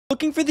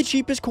Looking for the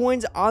cheapest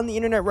coins on the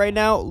internet right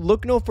now?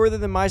 Look no further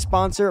than my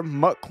sponsor,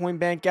 Mutt Coin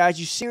Bank, guys.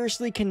 You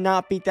seriously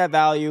cannot beat that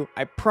value.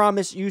 I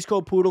promise. Use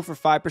code Poodle for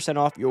 5%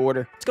 off your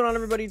order. What's going on,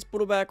 everybody? It's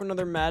Poodle back with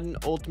another Madden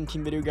Ultimate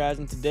Team video, guys.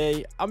 And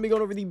today, I'm going to be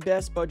going over the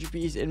best budget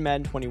piece in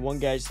Madden 21,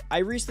 guys. I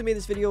recently made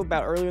this video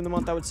about earlier in the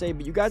month, I would say,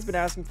 but you guys have been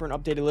asking for an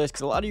updated list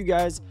because a lot of you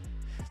guys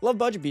love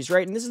budget piece,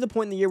 right? And this is the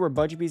point in the year where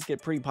budget piece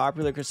get pretty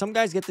popular because some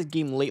guys get this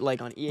game late, like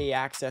on EA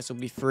Access, it'll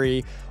be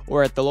free,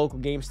 or at the local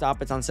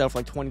GameStop, it's on sale for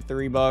like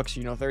 23 bucks,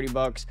 30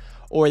 bucks,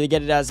 or they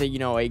get it as a,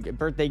 a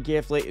birthday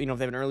gift, late, if they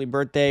have an early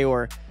birthday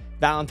or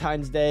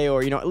Valentine's Day,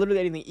 or, literally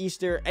anything,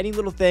 Easter, any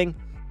little thing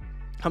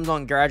comes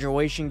on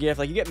graduation gift.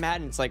 Like, you get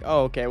Madden, it's like,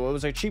 oh, okay, well, it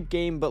was a cheap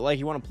game, but like,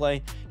 you want to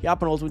play, you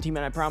hop on Ultimate Team,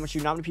 and I promise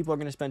you, not many people are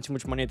going to spend too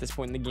much money at this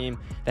point in the game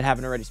that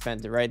haven't already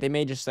spent it, right? They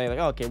may just say like,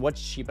 oh, okay,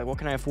 what's cheap? Like, what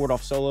can I afford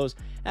off solos?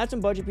 And that's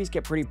when budget piece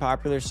get pretty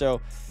popular. So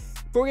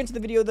before we get into the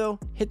video though,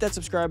 hit that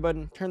subscribe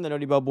button, turn the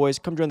noti bell, boys,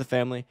 come join the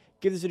family,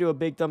 give this video a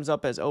big thumbs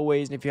up as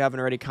always, and if you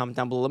haven't already, comment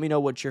down below, let me know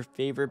what's your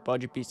favorite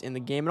budget piece in the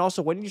game. And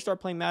also, when did you start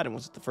playing Madden?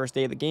 Was it the first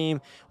day of the game?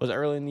 Was it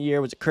early in the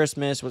year? Was it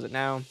Christmas? Was it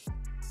now?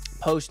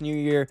 Post New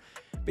Year?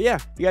 But yeah,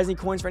 if you guys need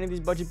coins for any of these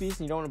budget pieces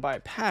and you don't want to buy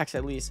packs,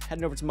 at least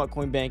heading over to Mutt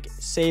Coin Bank,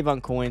 save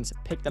on coins,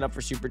 pick that up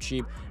for super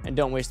cheap, and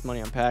don't waste money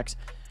on packs.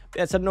 But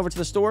yeah, let's heading over to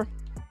the store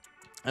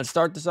and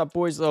start this up,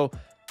 boys. So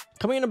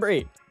coming in number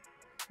 8,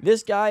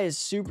 this guy is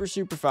super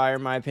fire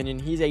in my opinion.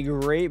 He's a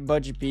great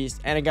budget piece,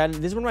 and again,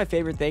 this is one of my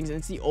favorite things, and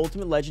it's the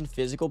Ultimate Legend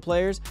physical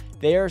players.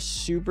 They are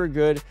super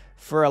good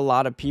for a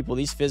lot of people.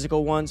 These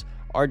physical ones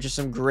are just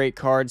some great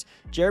cards.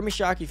 Jeremy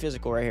Shockey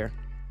physical right here.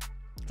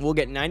 We'll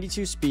get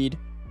 92 speed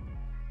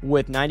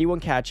with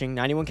 91 catching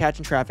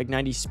traffic,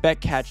 90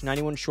 spec catch,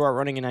 91 short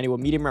running, and 91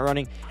 medium route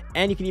running.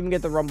 And you can even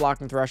get the run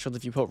blocking threshold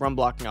if you put run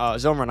blocking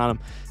zone run on him.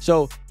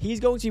 So he's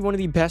going to be one of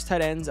the best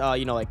tight ends,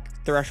 like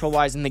threshold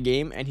wise in the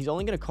game. And he's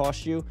only going to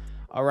cost you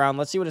around,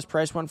 let's see what his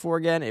price went for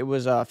again. It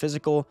was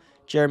physical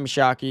Jeremy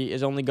Shockey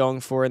is only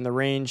going for in the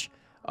range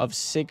of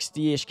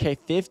 60-ish K,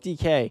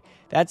 50K.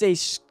 That's a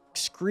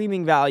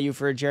screaming value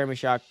for a Jeremy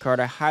Shockey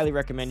card. I highly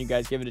recommend you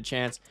guys give it a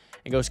chance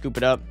and go scoop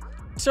it up.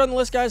 Starting the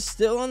list, guys,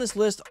 still on this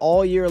list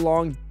all year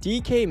long,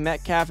 DK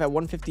Metcalf at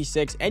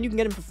 156, and you can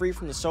get him for free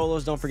from the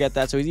solos. Don't forget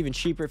that. So he's even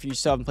cheaper if you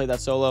still haven't played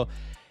that solo.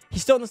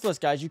 He's still on this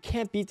list, guys. You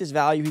can't beat this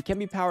value. He can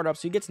be powered up,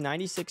 so he gets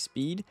 96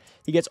 speed.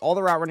 He gets all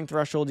the route running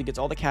thresholds. He gets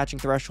all the catching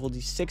thresholds.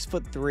 He's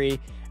 6'3".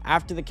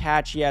 After the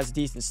catch, he has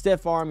decent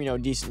stiff arm,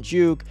 decent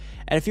juke,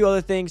 and a few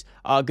other things.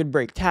 Good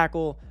break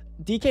tackle.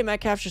 DK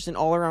Metcalf's just an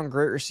all-around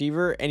great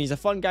receiver, and he's a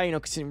fun guy,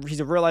 because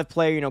he's a real-life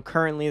player,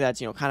 currently that's,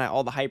 kind of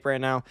all the hype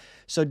right now.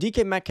 So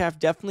DK Metcalf,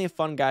 definitely a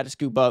fun guy to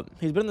scoop up.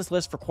 He's been on this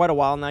list for quite a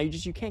while now.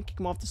 You can't kick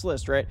him off this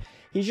list, right?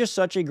 He's just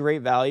such a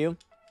great value,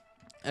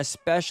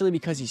 especially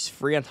because he's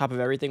free on top of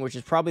everything, which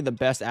is probably the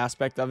best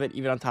aspect of it,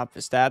 even on top of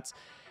his stats.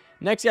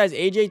 Next, guys,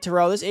 AJ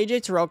Terrell. This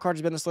AJ Terrell card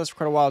has been on this list for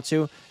quite a while,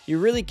 too. You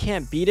really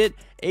can't beat it.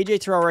 AJ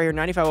Terrell right here,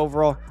 95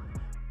 overall.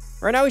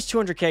 Right now, he's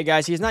 200K,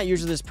 guys. He's not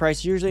usually this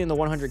price, usually in the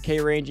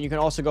 100K range, and you can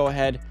also go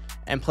ahead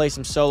and play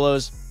some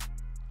solos.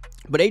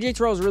 But AJ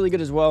Terrell is really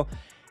good as well.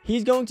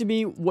 He's going to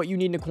be what you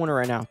need in a corner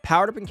right now.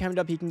 Powered up and chemmed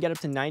up, he can get up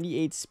to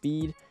 98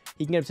 speed.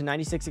 He can get up to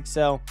 96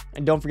 excel.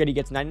 And don't forget, he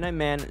gets 99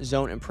 man,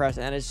 zone, and press.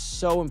 And that is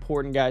so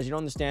important, guys. You don't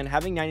understand.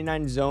 Having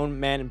 99 zone,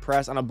 man, and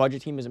press on a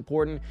budget team is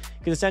important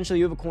because essentially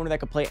you have a corner that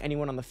could play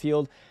anyone on the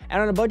field.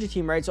 And on a budget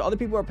team, right? So other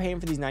people are paying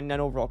for these 99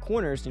 overall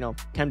corners,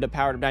 chemmed up,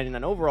 powered up,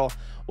 99 overall.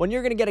 When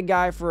you're going to get a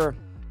guy for,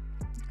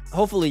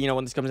 hopefully,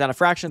 when this comes down, a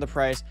fraction of the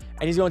price,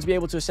 and he's going to be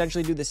able to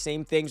essentially do the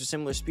same things with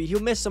similar speed. He'll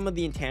miss some of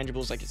the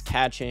intangibles like his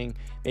catching,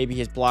 maybe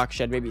his block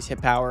shed, maybe his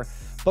hit power.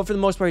 But for the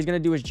most part, he's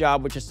going to do his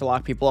job, which is to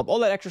lock people up. All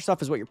that extra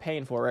stuff is what you're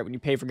paying for, right? When you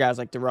pay for guys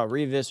like Darrell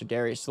Revis or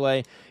Darius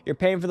Slay, you're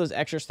paying for those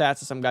extra stats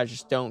that some guys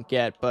just don't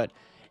get. But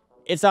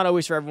it's not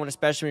always for everyone,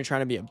 especially when you're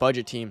trying to be a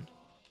budget team.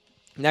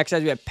 Next,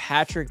 guys, we have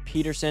Patrick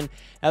Peterson.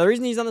 Now, the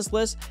reason he's on this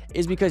list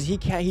is because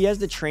he has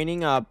the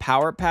training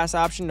power pass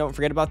option. Don't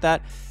forget about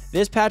that.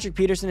 This Patrick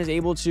Peterson is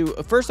able to,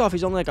 first off,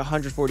 he's only like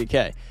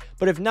 140K.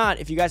 But if not,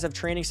 if you guys have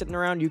training sitting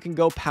around, you can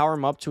go power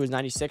him up to his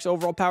 96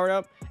 overall powered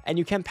up, and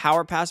you can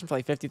power pass him for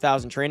like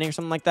 50,000 training or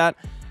something like that,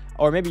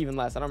 or maybe even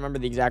less. I don't remember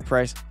the exact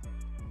price.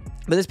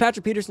 But this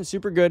Patrick Peterson's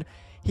super good.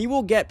 He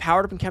will get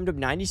powered up and chemmed up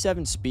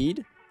 97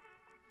 speed,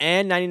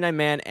 and 99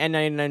 man, and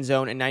 99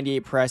 zone, and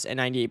 98 press, and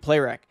 98 play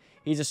rec.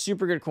 He's a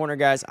super good corner,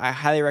 guys. I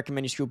highly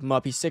recommend you scoop him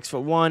up. He's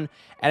 6'1",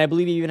 and I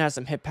believe he even has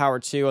some hit power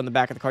too on the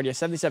back of the card. Yeah,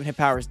 77 hit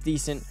power is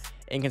decent.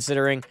 And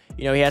considering,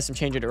 he has some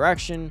change of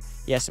direction,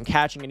 he has some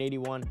catching in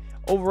 81.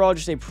 Overall,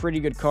 just a pretty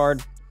good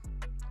card.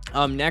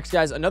 Next,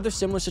 guys, another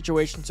similar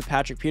situation to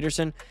Patrick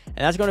Peterson, and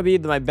that's going to be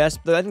I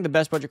think the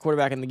best budget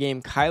quarterback in the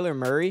game, Kyler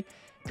Murray.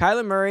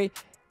 Kyler Murray,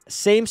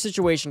 same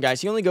situation, guys.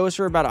 He only goes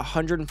for about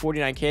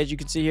 149K, as you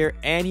can see here,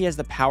 and he has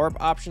the power up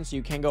option, so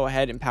you can go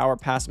ahead and power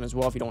pass him as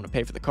well if you don't want to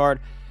pay for the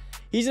card.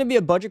 He's going to be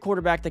a budget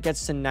quarterback that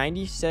gets to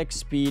 96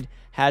 speed,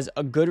 has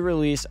a good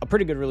release, a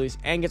pretty good release,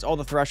 and gets all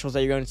the thresholds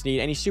that you're going to need,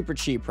 and he's super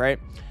cheap, right?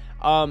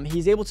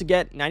 He's able to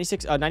get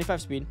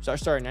 95 speed,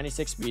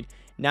 96 speed.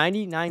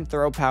 99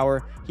 throw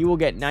power. He will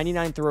get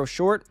 99 throw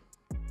short.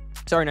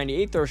 Sorry,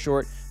 98 throw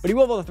short, but he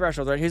will have all the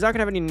thresholds, right? He's not going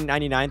to have any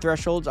 99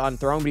 thresholds on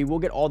throwing, but he will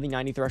get all the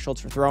 90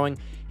 thresholds for throwing.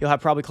 He'll have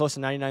probably close to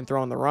 99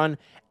 throw on the run.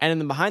 And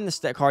then behind the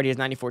stat card, he has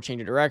 94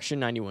 change of direction,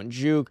 91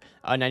 juke,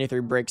 93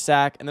 break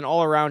sack, and then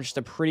all around just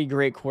a pretty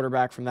great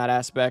quarterback from that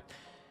aspect.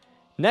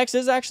 Next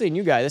is actually a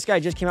new guy. This guy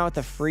just came out with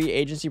a free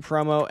agency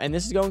promo, and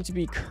this is going to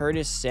be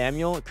Curtis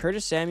Samuel.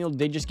 Curtis Samuel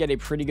did just get a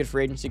pretty good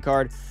free agency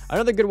card.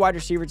 Another good wide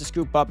receiver to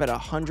scoop up at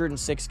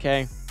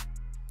 106K,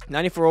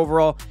 94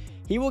 overall.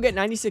 He will get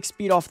 96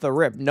 speed off the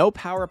rip, no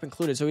power up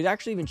included, so he's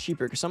actually even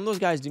cheaper because some of those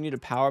guys do need a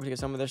power up to get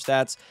some of their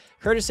stats.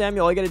 Curtis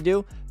Samuel, all you got to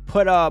do,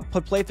 put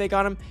play fake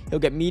on him. He'll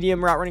get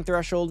medium route running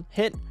threshold,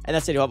 hit, and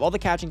that's it. He'll have all the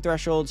catching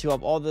thresholds. He'll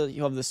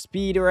have the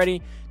speed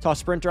already. Toss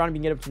sprinter on him, you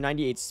can get up to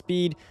 98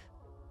 speed,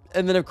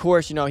 and then of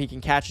course, you know, he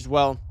can catch as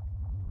well.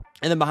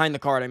 And then behind the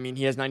card, I mean,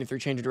 he has 93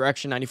 change of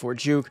direction, 94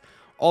 juke,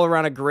 all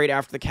around a great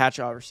after the catch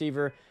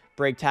receiver.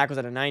 Break tackles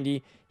at a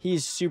 90.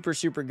 He's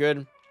super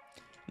good.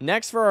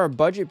 Next for our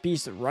budget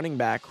beast running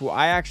back, who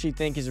I actually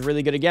think is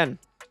really good again.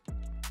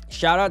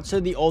 Shout out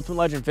to the Ultimate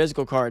Legend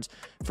physical cards.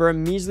 For a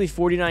measly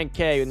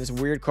 49K in this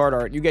weird card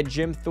art, you get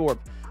Jim Thorpe,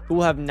 who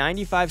will have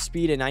 95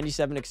 speed and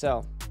 97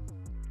 excel.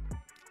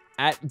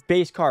 At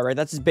base card, right?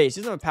 That's his base.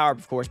 He doesn't have a power up,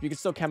 of course, but you can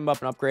still chem him up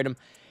and upgrade him.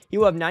 He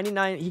will have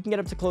 99. He can get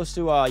up to close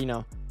to, you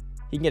know,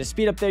 he can get his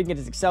speed up there, he can get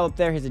his excel up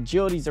there. His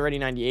agility is already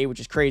 98, which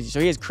is crazy. So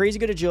he has crazy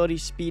good agility,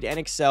 speed, and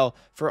excel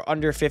for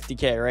under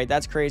 50K, right?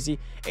 That's crazy.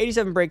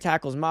 87 break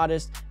tackles,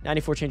 modest.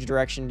 94 change of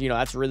direction, you know,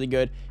 that's really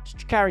good.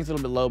 Carrying's a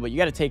little bit low, but you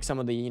got to take some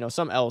of the, you know,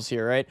 some L's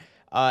here, right?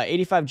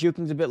 85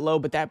 juking's a bit low,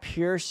 but that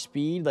pure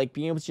speed, like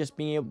being able to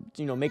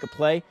you know, make a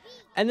play.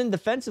 And then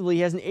defensively,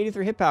 he has an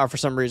 83 hit power for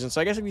some reason.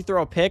 So I guess if you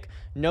throw a pick,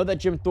 know that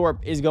Jim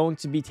Thorpe is going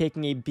to be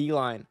taking a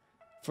beeline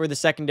for the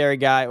secondary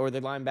guy or the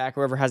linebacker,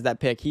 whoever has that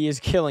pick. He is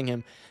killing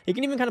him. He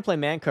can even kind of play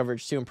man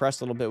coverage to impress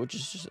a little bit, which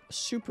is just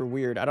super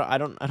weird. I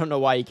don't know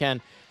why he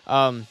can.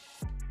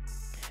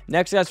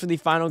 Next, guys, for the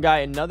final guy,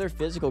 another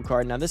physical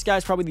card. Now, this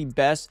guy's probably the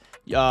best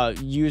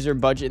user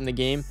budget in the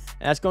game,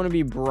 and that's going to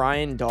be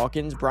Brian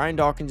Dawkins. Brian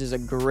Dawkins is a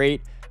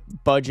great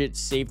budget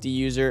safety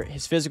user.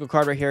 His physical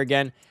card right here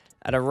again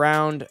at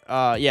around,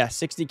 yeah,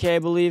 60K, I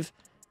believe.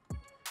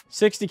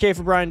 60K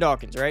for Brian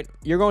Dawkins, right?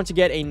 You're going to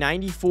get a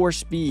 94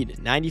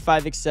 speed,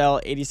 95 excel,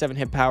 87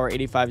 hit power,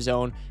 85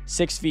 zone,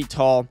 6 feet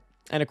tall,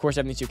 and of course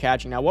 72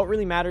 catching. Now, what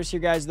really matters here,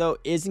 guys, though,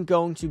 isn't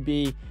going to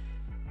be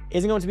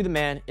the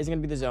man, isn't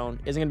going to be the zone,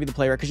 isn't going to be the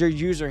player, because you're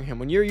using him.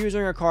 When you're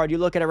using a card, you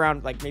look at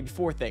around like maybe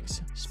 4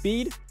 things: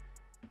 speed,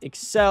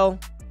 excel,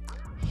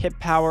 hit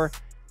power,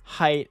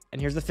 height, and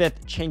here's the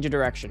 5th: change of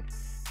direction.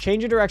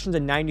 Change of direction's a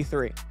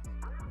 93.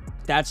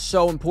 That's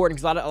so important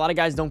because a lot of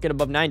guys don't get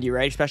above 90,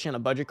 right? Especially on a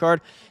budget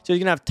card. So you're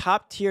going to have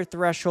top tier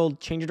threshold,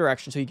 change of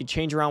direction, so you can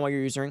change around while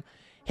you're using.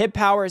 Hit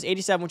power is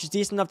 87, which is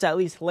decent enough to at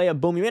least lay a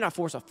boom. You may not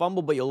force a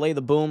fumble, but you'll lay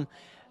the boom.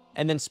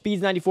 And then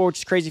speed's 94, which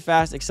is crazy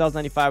fast. Excel's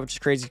 95, which is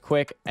crazy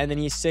quick. And then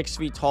he's 6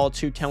 feet tall,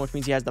 210, which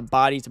means he has the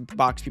body to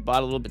box people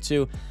out a little bit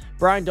too.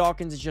 Brian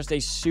Dawkins is just a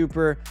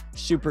super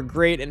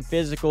great and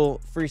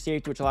physical free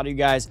safety, which a lot of you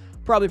guys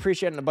probably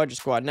appreciate in a budget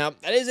squad. Now,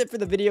 that is it for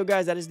the video,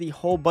 guys. That is the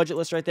whole budget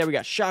list right there. We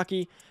got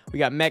Shockey, we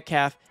got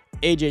Metcalf,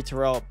 AJ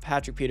Terrell,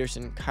 Patrick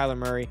Peterson, Kyler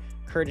Murray,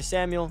 Curtis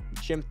Samuel,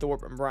 Jim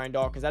Thorpe, and Brian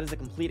Dawkins. That is a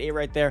complete A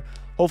right there.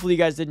 Hopefully you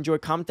guys did enjoy.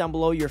 Comment down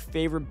below your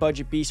favorite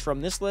budget beast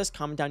from this list.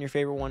 Comment down your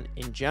favorite one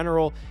in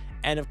general.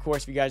 And of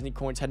course, if you guys need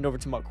coins, head over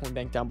to MuttCoin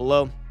Bank down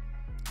below.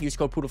 Use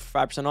code Poodle for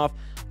 5% off.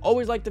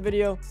 Always like the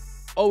video.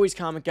 Always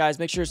comment, guys.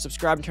 Make sure to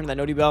subscribe and turn that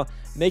noti bell.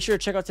 Make sure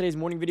to check out today's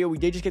morning video. We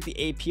did just get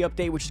the AP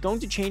update, which is going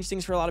to change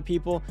things for a lot of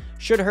people.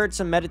 Should hurt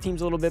some meta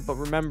teams a little bit, but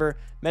remember,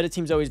 meta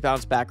teams always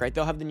bounce back, right?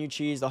 They'll have the new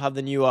cheese. They'll have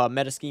the new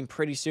meta scheme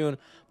pretty soon.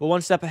 But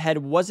one step ahead,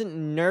 wasn't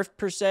nerfed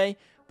per se,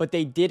 but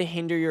they did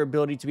hinder your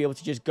ability to be able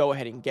to just go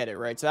ahead and get it,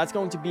 right? So that's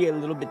going to be a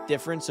little bit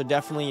different. So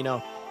definitely, you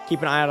know,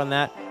 keep an eye out on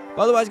that.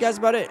 But otherwise, guys,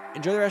 about it.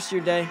 Enjoy the rest of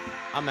your day.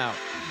 I'm out.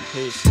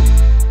 Peace.